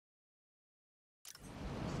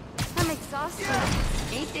Exhausted.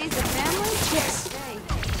 8 days of family? Yes!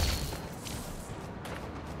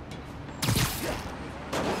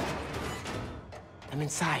 I'm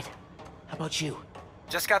inside. How about you?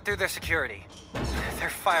 Just got through their security. Their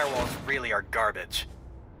firewalls really are garbage.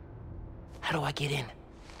 How do I get in?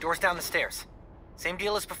 Door's down the stairs. Same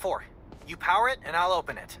deal as before. You power it, and I'll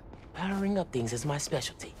open it. Powering up things is my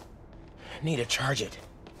specialty. Need to charge it.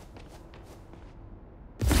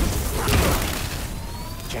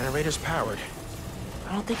 Generator's powered.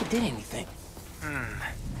 I don't think it did anything.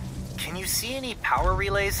 Can you see any power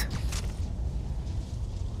relays?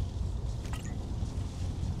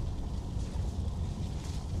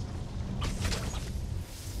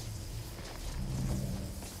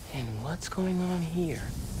 And what's going on here?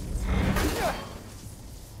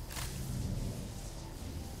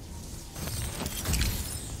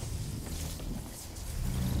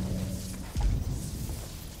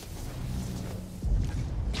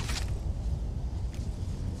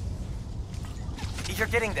 You're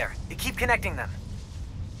getting there. You keep connecting them.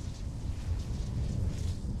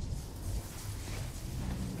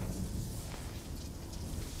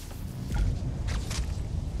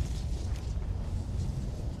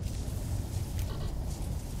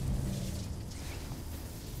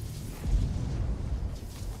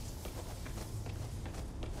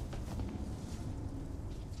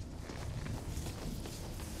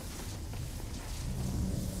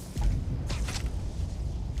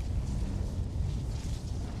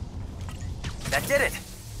 That did it!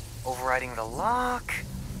 Overriding the lock.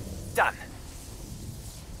 Done.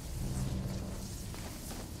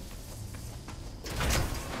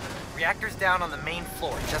 Reactors down on the main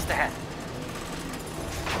floor, just ahead.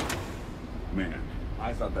 Man,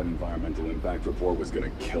 I thought that environmental impact report was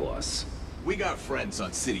gonna kill us. We got friends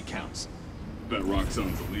on city council. Bet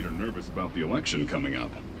Roxxon's a leader nervous about the election coming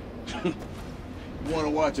up. You want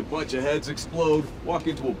to watch a bunch of heads explode? Walk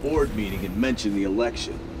into a board meeting and mention the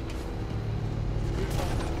election.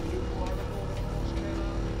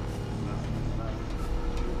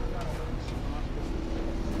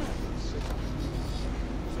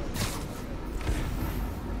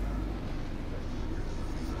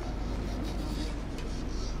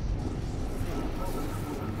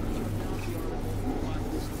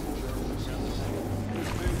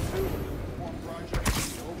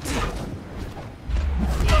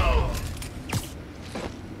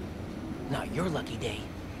 Not your lucky day.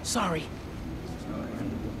 Sorry.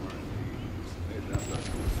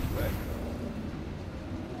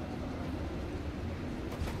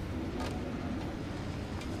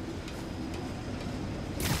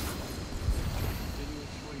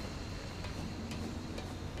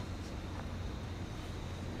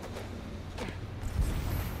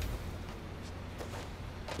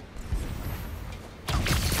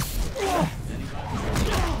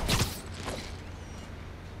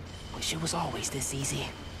 Wish it was always this easy.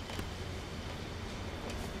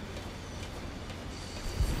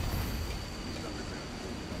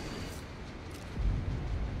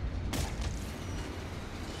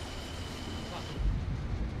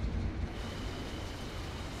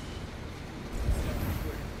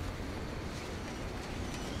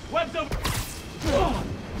 Web's over!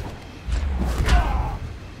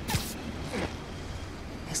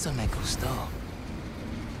 Eso me gustó.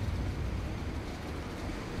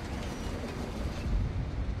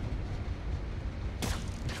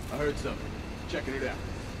 I heard something. Checking it out.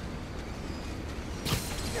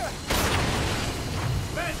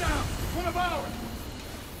 Man down! One of ours!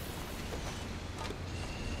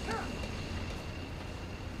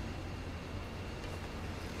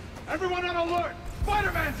 Everyone on alert!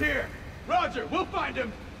 Spider-Man's here! Roger, we'll find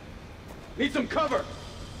him! Need some cover!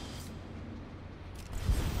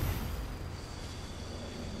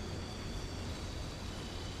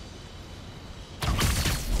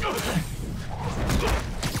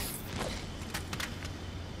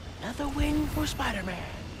 Another win for Spider-Man.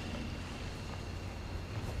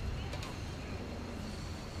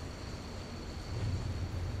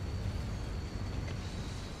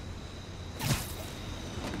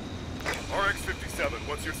 RX-57,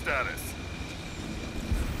 what's your status?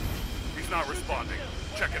 He's not responding.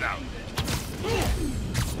 Check it out.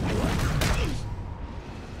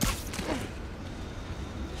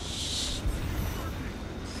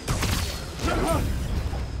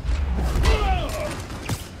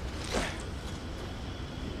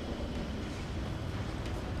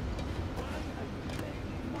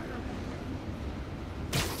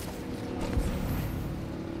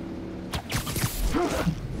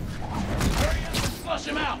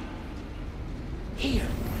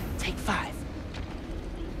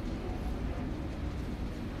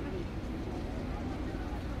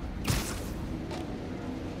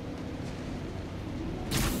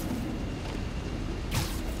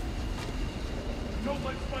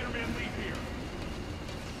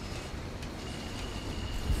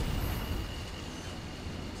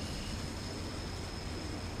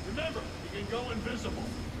 Remember, he can go invisible.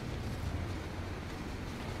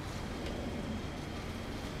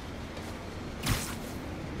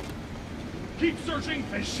 Keep searching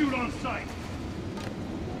and shoot on sight.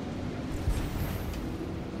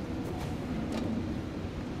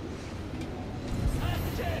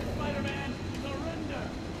 Last chance, Spider-Man. Surrender.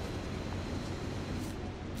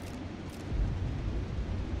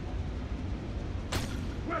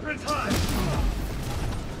 Weapons high.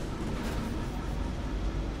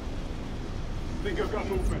 Think I've got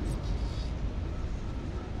movement.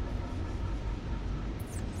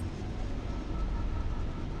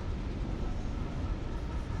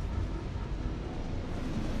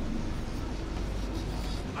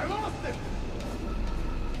 I lost him!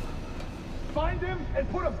 Find him and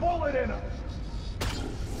put a bullet in him!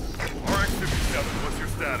 RX-57, what's your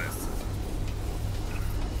status?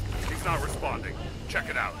 He's not responding. Check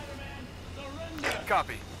it out.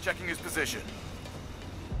 Copy. Checking his position.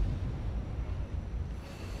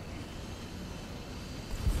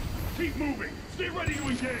 Keep moving! Stay ready to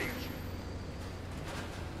engage!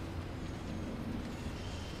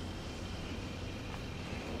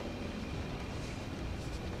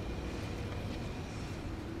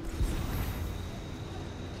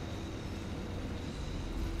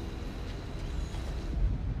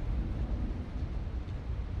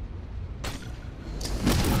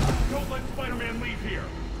 Don't let Spider-Man leave here!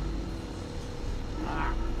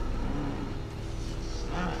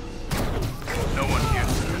 No one here.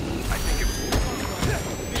 I think it was...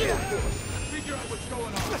 Figure out what's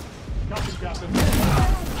going on. Nothing, Captain.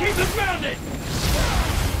 Keep it grounded!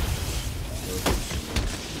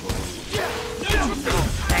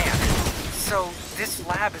 Man, so this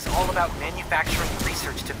lab is all about manufacturing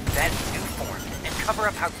research to vet new form and cover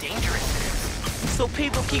up how dangerous it is. So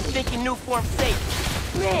people keep thinking new form's safe.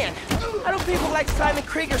 Man, how do people like Simon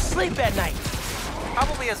Krieger sleep at night?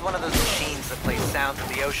 Probably as one of those machines that plays sounds of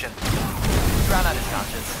the ocean. Drown out his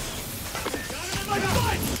conscience.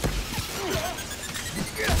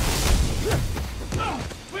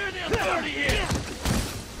 We're the authority here!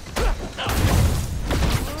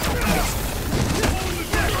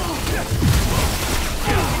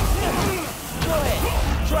 Go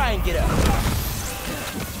ahead, try and get up.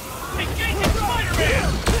 Engage Spider-Man!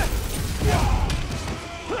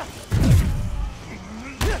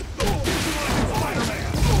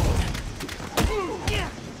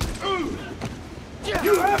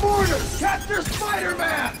 You have orders! Capture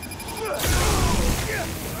Spider-Man!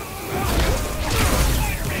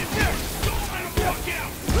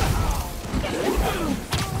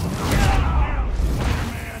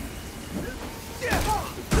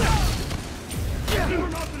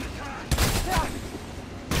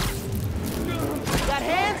 Got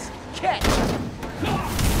hands? Catch!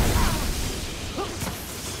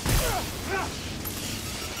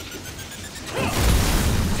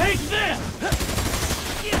 Take this!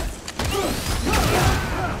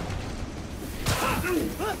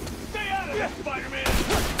 Stay out of this, Spider-Man!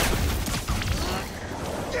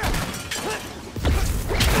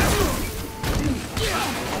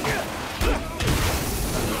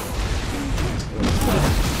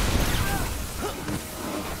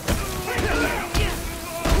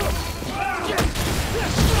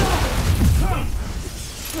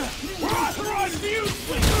 We're authorized to use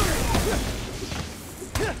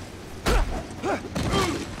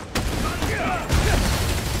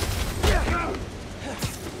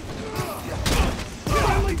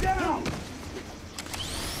down!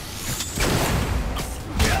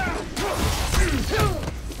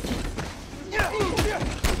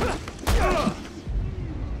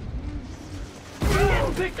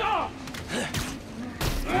 Pick off!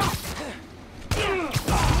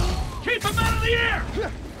 Keep him out of the air!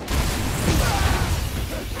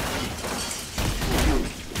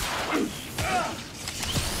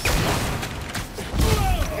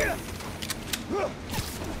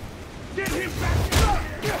 Get him back!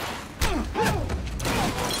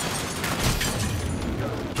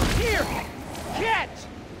 Here! Catch!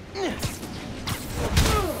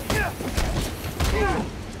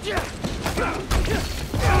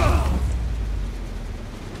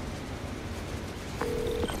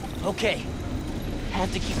 Okay.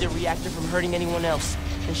 Have to keep the reactor from hurting anyone else,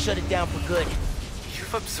 and shut it down for good.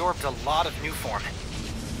 You've absorbed a lot of new form.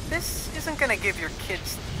 This isn't gonna give your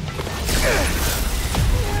kids...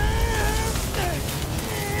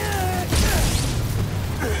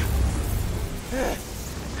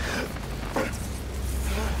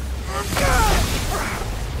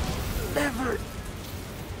 Never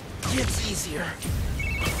gets easier.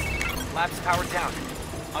 Lab's powered down.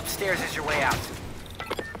 Upstairs is your way out.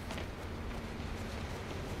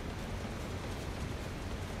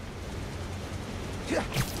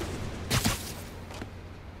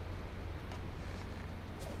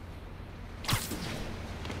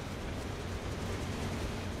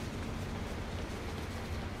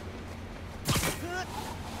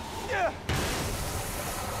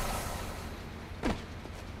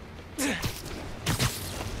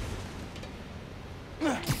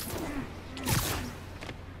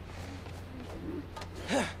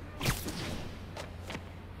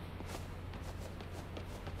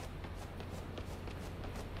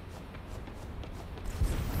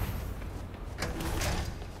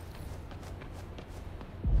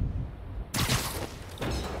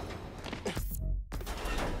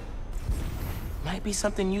 Might be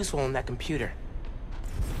something useful in that computer.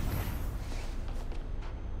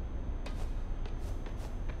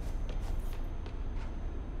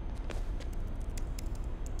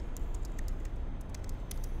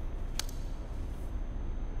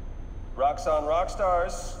 Roxxon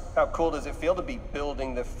Rockstars, how cool does it feel to be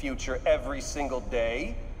building the future every single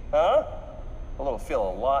day? Huh? Well, it'll feel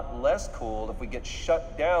a lot less cool if we get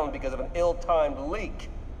shut down because of an ill-timed leak.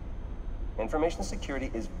 Information security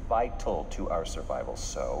is vital to our survival,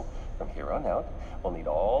 so from here on out, we'll need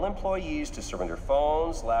all employees to surrender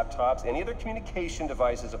phones, laptops, any other communication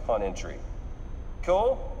devices upon entry.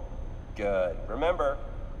 Cool? Good. Remember,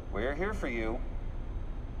 we're here for you.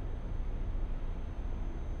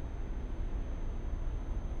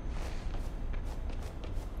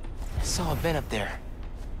 I saw a vent up there.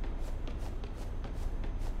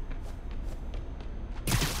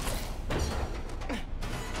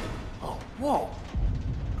 Oh, whoa.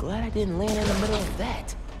 Glad I didn't land in the middle of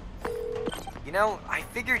that. You know, I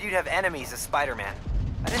figured you'd have enemies as Spider-Man.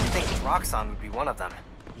 I didn't think Roxxon would be one of them.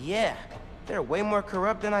 Yeah, they're way more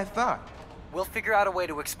corrupt than I thought. We'll figure out a way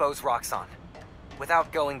to expose Roxxon,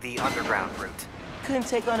 without going the underground route. Couldn't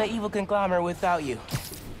take on an evil conglomerate without you.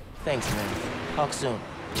 Thanks, man. Talk soon.